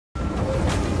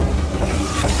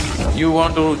You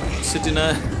want to sit in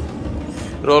a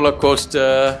roller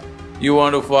coaster, you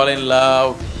want to fall in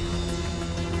love,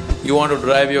 you want to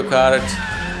drive your car at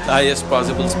the highest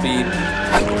possible speed,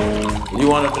 you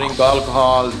want to drink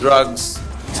alcohol, drugs,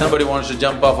 somebody wants to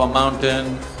jump off a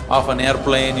mountain, off an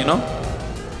airplane, you know?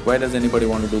 Why does anybody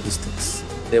want to do these things?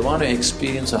 They want to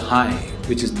experience a high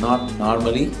which is not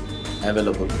normally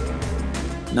available.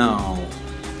 Now,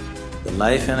 the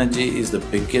life energy is the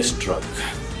biggest drug,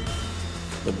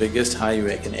 the biggest high you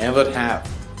can ever have.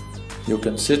 You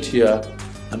can sit here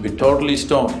and be totally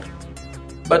stoned,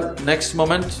 but next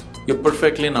moment you're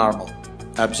perfectly normal,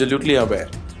 absolutely aware,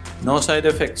 no side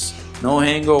effects, no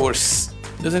hangovers.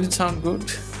 Doesn't it sound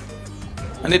good?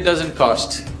 And it doesn't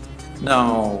cost.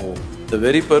 Now, the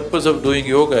very purpose of doing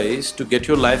yoga is to get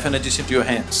your life energies into your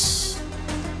hands.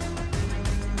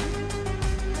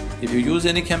 If you use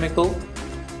any chemical,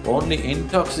 only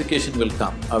intoxication will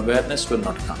come, awareness will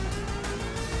not come.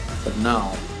 But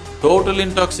now, total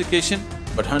intoxication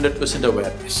but 100%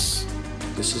 awareness.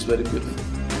 This is very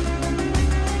beautiful.